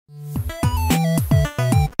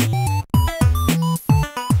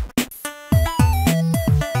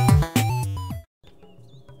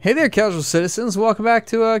Hey there, casual citizens. Welcome back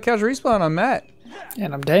to Casual Respawn. I'm Matt.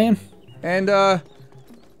 And I'm Dan. And, oh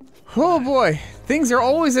boy, things are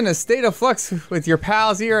always in a state of flux with your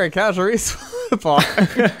pals here at Casual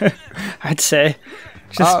Respawn. I'd say.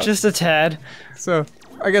 Just a tad. So,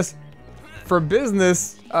 I guess, for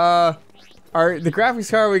business, the graphics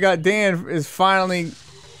card we got, Dan, is finally,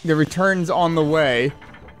 the return's on the way.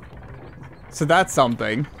 So that's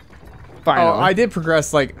something. Finally. Oh, I did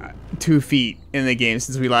progress, like, 2 feet in the game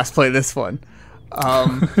since we last played this one.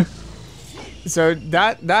 So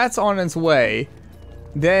that's on its way.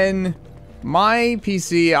 Then my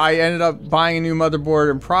PC, I ended up buying a new motherboard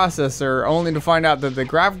and processor, only to find out that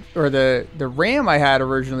the RAM I had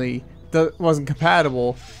originally wasn't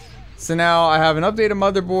compatible. So now I have an updated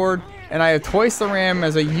motherboard, and I have twice the RAM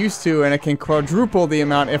as I used to, and I can quadruple the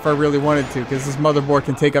amount if I really wanted to, because this motherboard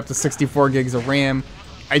can take up to 64 gigs of RAM.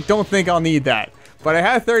 I don't think I'll need that, but I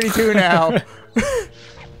have 32 now.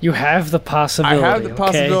 You have the possibility. I have the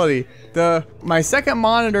possibility. My second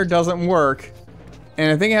monitor doesn't work, and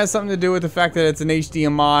I think it has something to do with the fact that it's an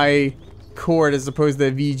HDMI cord as opposed to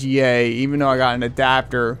a VGA, even though I got an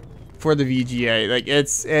adapter for the VGA. Like,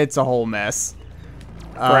 it's a whole mess.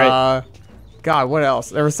 Right. God, what else?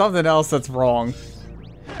 There was something else that's wrong.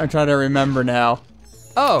 I'm trying to remember now.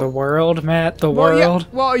 Oh. The world, Matt. The world.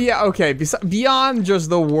 Yeah, okay. Beyond just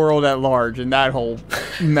the world at large and that whole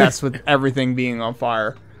mess with everything being on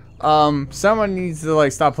fire. Someone needs to,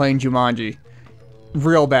 like, stop playing Jumanji.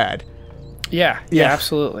 Real bad. Yeah,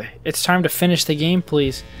 absolutely. It's time to finish the game,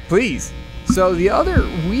 please. Please. So the other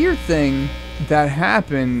weird thing that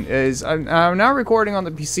happened is I'm now recording on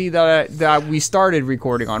the PC that we started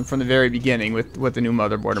recording on from the very beginning with the new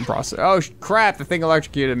motherboard and processor. Oh crap! The thing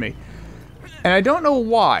electrocuted me, and I don't know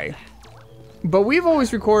why. But we've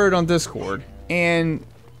always recorded on Discord, and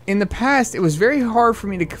in the past it was very hard for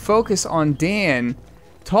me to focus on Dan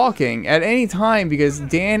talking at any time because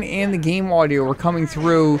Dan and the game audio were coming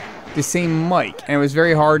through the same mic, and it was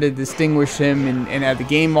very hard to distinguish him and at the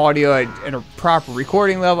game audio at a proper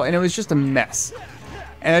recording level, and it was just a mess.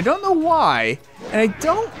 And I don't know why, and I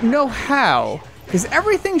don't know how, because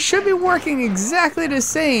everything should be working exactly the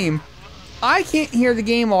same. I can't hear the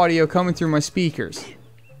game audio coming through my speakers,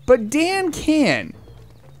 but Dan can.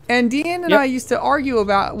 And Dan and I used to argue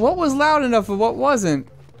about what was loud enough and what wasn't.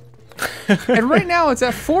 And right now it's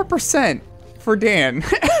at 4% for Dan.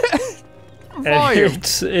 Volume.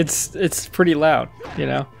 It's pretty loud, you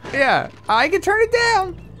know. Yeah, I can turn it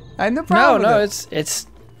down. I have no problem. No, with it.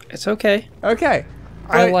 it's okay. Okay.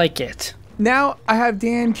 I like it. Now I have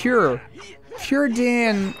Dan pure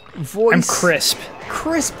Dan voice. I'm crisp.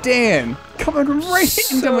 Crisp Dan coming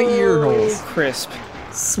right into my ear holes. Crisp.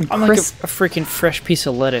 I'm like a freaking fresh piece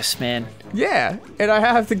of lettuce, man. Yeah, and I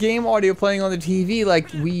have the game audio playing on the TV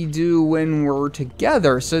like we do when we're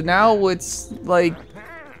together. So now it's like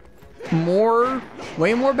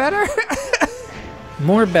way more better.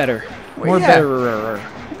 More better. More better.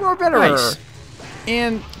 More better. Nice.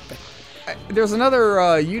 And there's another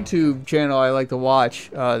YouTube channel I like to watch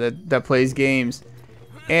that plays games,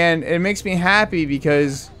 and it makes me happy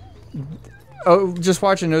because just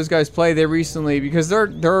watching those guys play, they recently, because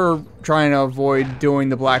they're trying to avoid doing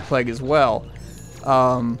the Black Plague as well.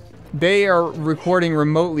 They are recording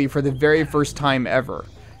remotely for the very first time ever.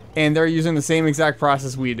 And they're using the same exact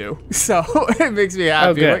process we do. So it makes me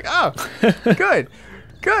happy. Oh, like, oh, good.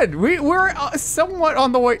 Good. We're somewhat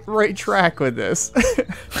on the right track with this.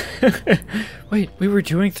 Wait, we were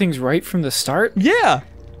doing things right from the start? Yeah.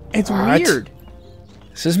 It's weird.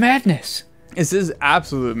 This is madness. This is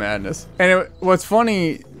absolute madness. And what's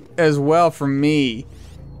funny as well for me,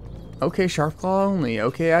 okay, Sharp Claw only,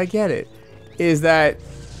 okay, I get it, is that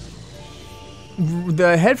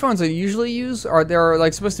the headphones I usually use they're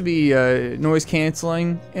like supposed to be noise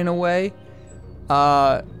canceling in a way.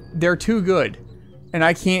 They're too good, and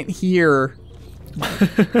I can't hear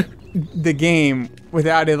the game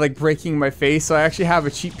without it like breaking my face. So I actually have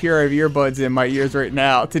a cheap pair of earbuds in my ears right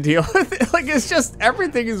now to deal with it. Like, it's just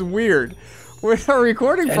everything is weird with our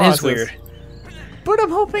recording process. It is weird, but I'm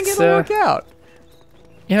hoping it'll work out.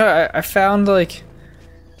 You know, I found like.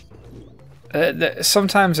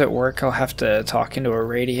 Sometimes at work I'll have to talk into a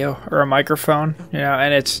radio or a microphone, you know,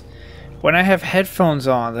 and it's when I have headphones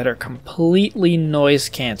on that are completely noise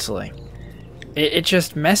canceling, it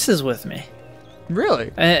just messes with me.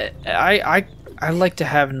 Really? I like to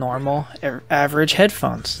have normal, average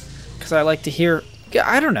headphones because I like to hear.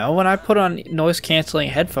 I don't know, when I put on noise canceling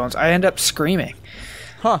headphones, I end up screaming.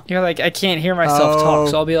 Huh? You know, like I can't hear myself talk,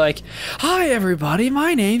 so I'll be like, "Hi, everybody,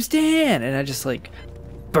 my name's Dan," and I just like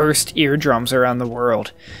burst eardrums around the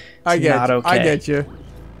world. I get you.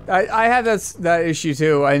 I have that issue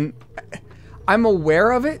too, and I'm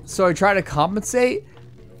aware of it, so I try to compensate.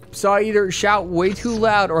 So I either shout way too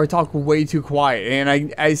loud or I talk way too quiet,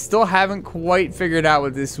 and I still haven't quite figured out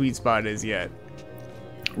what this sweet spot is yet.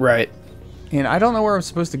 Right. And I don't know where I'm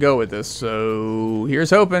supposed to go with this, so here's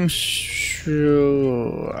hoping.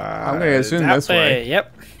 Sure. I'm gonna assume this way.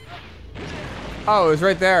 Yep. Oh, it was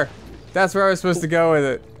right there. That's where I was supposed to go with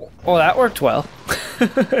it. Well, that worked well.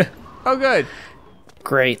 Oh, good.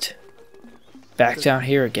 Great. Back down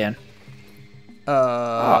here again.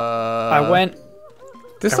 I went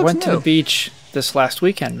to the beach this last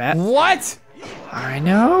weekend, Matt. What? I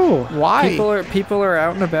know. Why? People are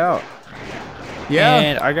out and about. Yeah.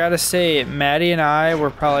 And I gotta say, Maddie and I were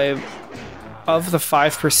probably of the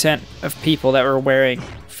 5% of people that were wearing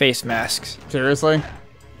face masks. Seriously?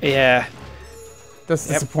 Yeah. That's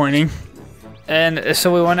disappointing. And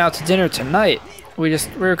so we went out to dinner tonight. We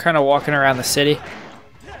were kind of walking around the city.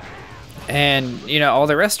 And, you know, all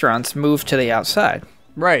the restaurants moved to the outside.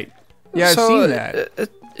 Right. Yeah, I've seen that.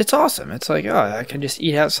 It's awesome. It's like, oh, I can just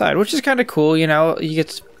eat outside, which is kind of cool, you know. You get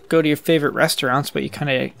to go to your favorite restaurants, but you kind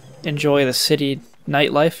of enjoy the city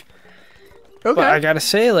nightlife. Okay. But I gotta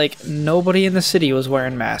say, like, nobody in the city was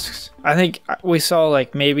wearing masks. I think we saw,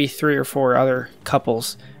 like, maybe 3 or 4 other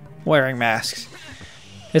couples wearing masks.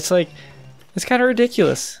 It's like, it's kind of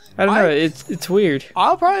ridiculous. I don't know. It's weird.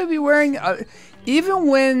 I'll probably be wearing, even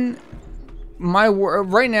when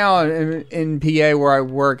right now in PA where I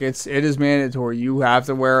work, it is mandatory. You have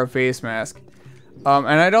to wear a face mask. And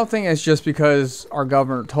I don't think it's just because our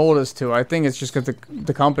governor told us to. I think it's just because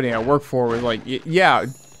the company I work for was like, yeah,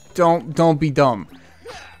 don't be dumb.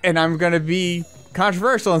 And I'm gonna be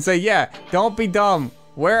controversial and say, yeah, don't be dumb.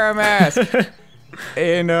 Wear a mask.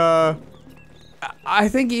 And I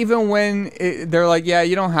think even when they're like, yeah,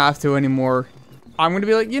 you don't have to anymore, I'm gonna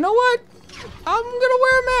be like, you know what? I'm gonna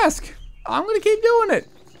wear a mask. I'm gonna keep doing it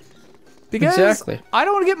because I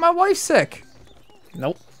don't want to get my wife sick.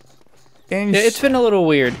 Nope. And it's been a little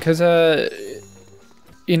weird because,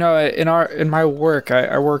 you know, in my work,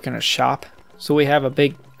 I work in a shop, so we have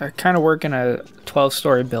I kind of work in a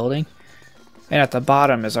 12-story building, and at the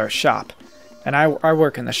bottom is our shop, and I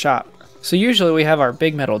work in the shop. So usually we have our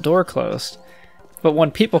big metal door closed, but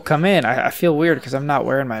when people come in, I feel weird because I'm not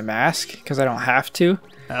wearing my mask because I don't have to.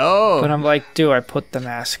 Oh. But I'm like, do I put the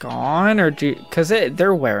mask on or because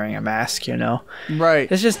they're wearing a mask, you know? Right.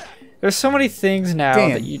 It's just there's so many things now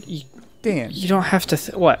that you don't have to.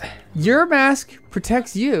 What? Your mask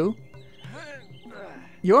protects you.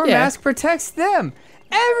 Your mask protects them.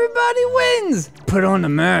 Everybody wins. Put on the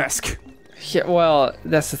mask. Yeah. Well,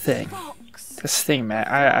 that's the thing. That's the thing, Matt.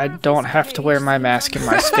 I don't have to wear my mask in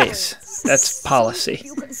my space. That's policy.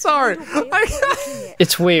 Sorry.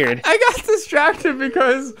 It's weird. I got distracted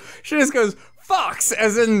because she just goes, fox,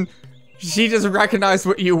 as in she just recognized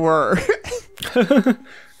what you were.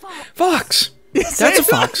 Fox. That's a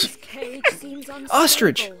fox.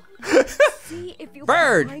 Ostrich.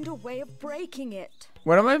 Bird. Find a way of breaking it.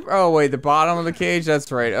 What am I? Oh, wait, the bottom of the cage?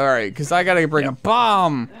 That's right. All right, because I got to bring a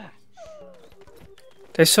bomb.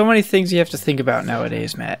 There's so many things you have to think about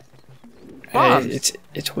nowadays, Matt. Bombs.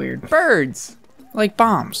 It's weird. Birds. Like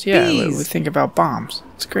bombs. Yeah, Bees. we think about bombs.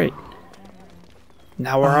 It's great.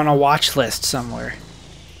 Now we're on a watch list somewhere.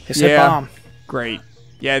 They said bomb. Great.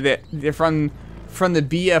 Yeah, they're from the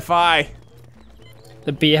BFI.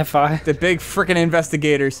 The BFI? The big frickin'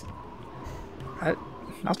 investigators.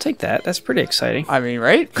 I'll take that. That's pretty exciting. I mean,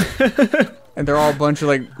 right? And they're all a bunch of,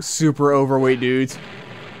 like, super overweight dudes.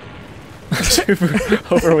 Super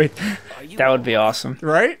overweight. That would be awesome.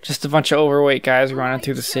 Right? Just a bunch of overweight guys running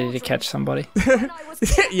through the city to catch somebody.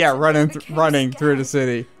 Yeah, running through the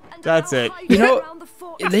city. That's it. You know,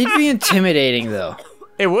 they'd be intimidating, though.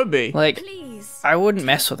 It would be. Like, I wouldn't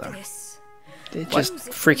mess with them. They'd just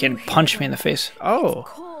freaking punch me in the face. Oh.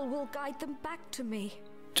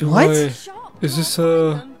 What? Is this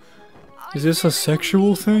a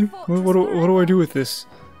sexual thing? What do I do with this?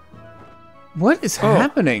 What is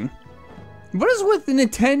happening? What is with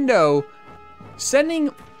Nintendo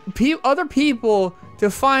sending other people to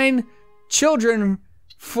find children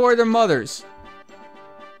for their mothers?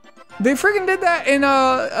 They freaking did that in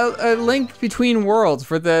a Link Between Worlds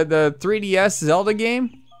for the 3DS Zelda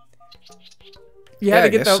game. You had to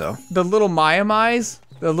get the little Maiamais,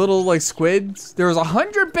 the little like squids. There was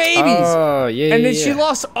 100 babies. Oh, yeah, and then she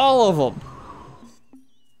lost all of them.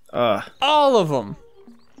 All of them.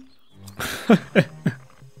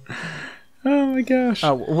 Oh my gosh.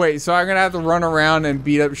 Oh, wait, so I'm gonna have to run around and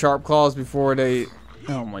beat up Sharp Claws before they...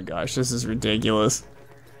 Oh my gosh, this is ridiculous.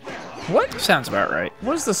 What? Sounds about right.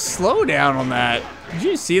 What is the slowdown on that? Did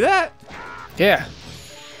you see that? Yeah.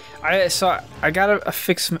 I gotta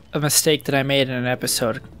fix a mistake that I made in an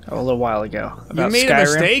episode a little while ago about You made Skyrim. a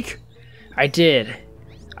mistake? I did.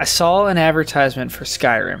 I saw an advertisement for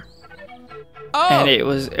Skyrim. Oh, And it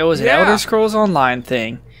was an yeah. Elder Scrolls Online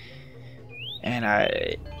thing. And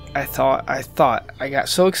I thought I got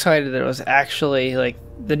so excited that it was actually like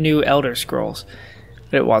the new Elder Scrolls.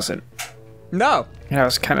 But it wasn't. No, And I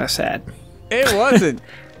was kind of sad. it wasn't.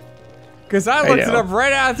 Because I looked it know. up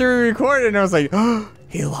right after we recorded, and I was like, oh,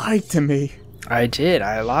 he lied to me. I did.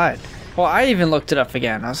 I lied. Well, I even looked it up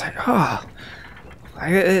again. I was like, oh,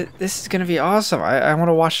 this is gonna be awesome. I want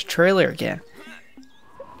to watch the trailer again.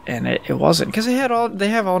 And it wasn't, because they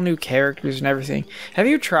have all new characters and everything. Have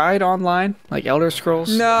you tried online, like Elder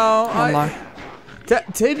Scrolls? No, Online.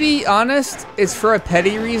 To be honest, it's for a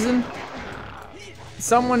petty reason.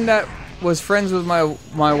 Someone that was friends with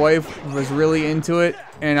my wife was really into it,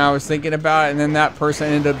 and I was thinking about it, and then that person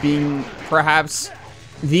ended up being perhaps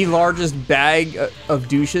the largest bag of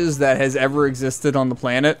douches that has ever existed on the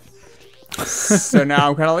planet. So now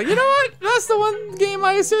I'm kind of like, you know what? That's the one game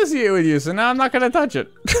I associate with you, so now I'm not going to touch it.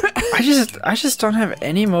 I just don't have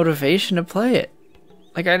any motivation to play it.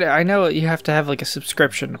 Like, I know you have to have like a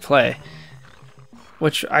subscription to play,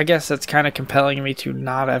 which I guess that's kind of compelling me to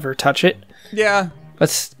not ever touch it. Yeah. But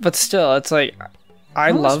still, it's like, I How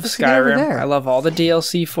am I love supposed to get over Skyrim. there? I love all the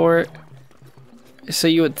DLC for it. So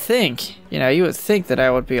you would think that I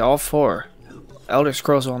would be all for Elder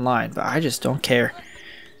Scrolls Online, but I just don't care.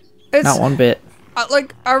 It's, Not one bit. I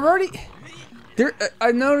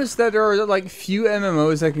noticed that there are like few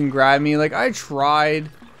MMOs that can grab me. Like I tried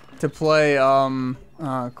to play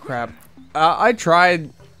I tried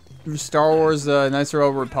Star Wars Knights of the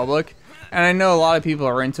Old Republic, and I know a lot of people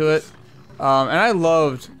are into it. And I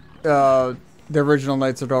loved the original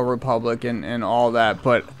Knights of the Old Republic and all that,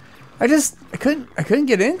 but I couldn't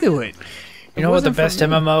get into it. You know what the best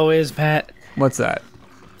MMO is, Matt? What's that?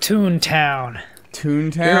 Toontown.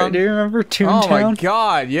 Toontown? Do you remember Toontown? Oh my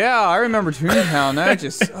god, yeah, I remember Toontown. That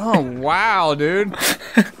just, oh wow, dude.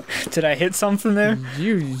 Did I hit something there?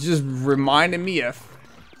 You just reminded me of,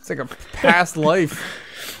 it's like a past life.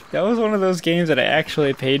 That was one of those games that I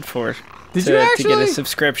actually paid for. Did to, you actually? to get a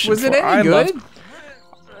subscription Was it for. any good?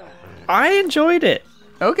 I enjoyed it.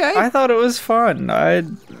 Okay. I thought it was fun. I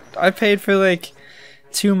paid for like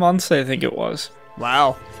 2 months, I think it was.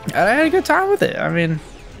 Wow. And I had a good time with it. I mean,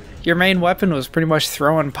 your main weapon was pretty much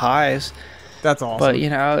throwing pies, That's awesome. but you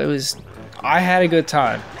know, I had a good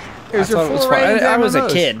time. It was I thought your it was foray fun. into I was a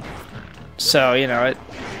MMOs. kid, so you know,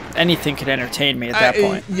 anything could entertain me at that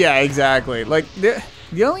point. Yeah, exactly. Like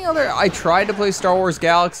the only other, I tried to play Star Wars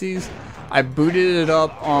Galaxies. I booted it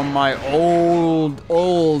up on my old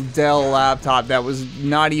Dell laptop that was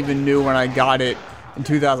not even new when I got it in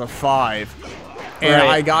 2005. And Right.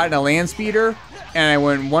 I got in a land speeder, and I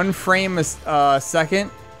went 1 frame a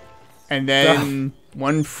second, and then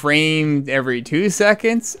 1 frame every 2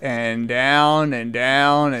 seconds, and down and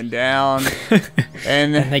down and down.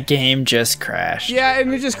 And And the game just crashed. yeah,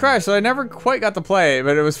 and it just crashed, so I never quite got to play it,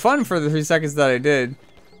 but it was fun for the 3 seconds that I did.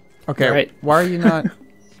 Okay, Right. why are you not...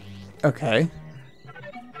 Okay.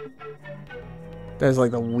 That's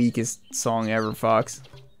like the weakest song ever, Fox.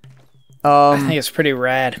 I think it's pretty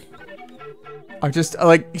rad. I just,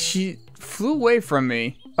 like, she flew away from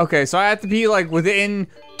me. Okay, so I have to be, like, within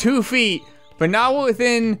 2 feet, but not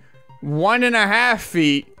within 1.5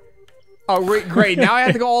 feet. Oh, great. Now I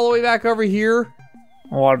have to go all the way back over here.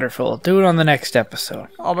 Wonderful. Do it on the next episode.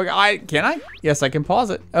 Oh my god, can I? Yes, I can pause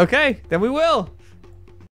it. Okay, then we will.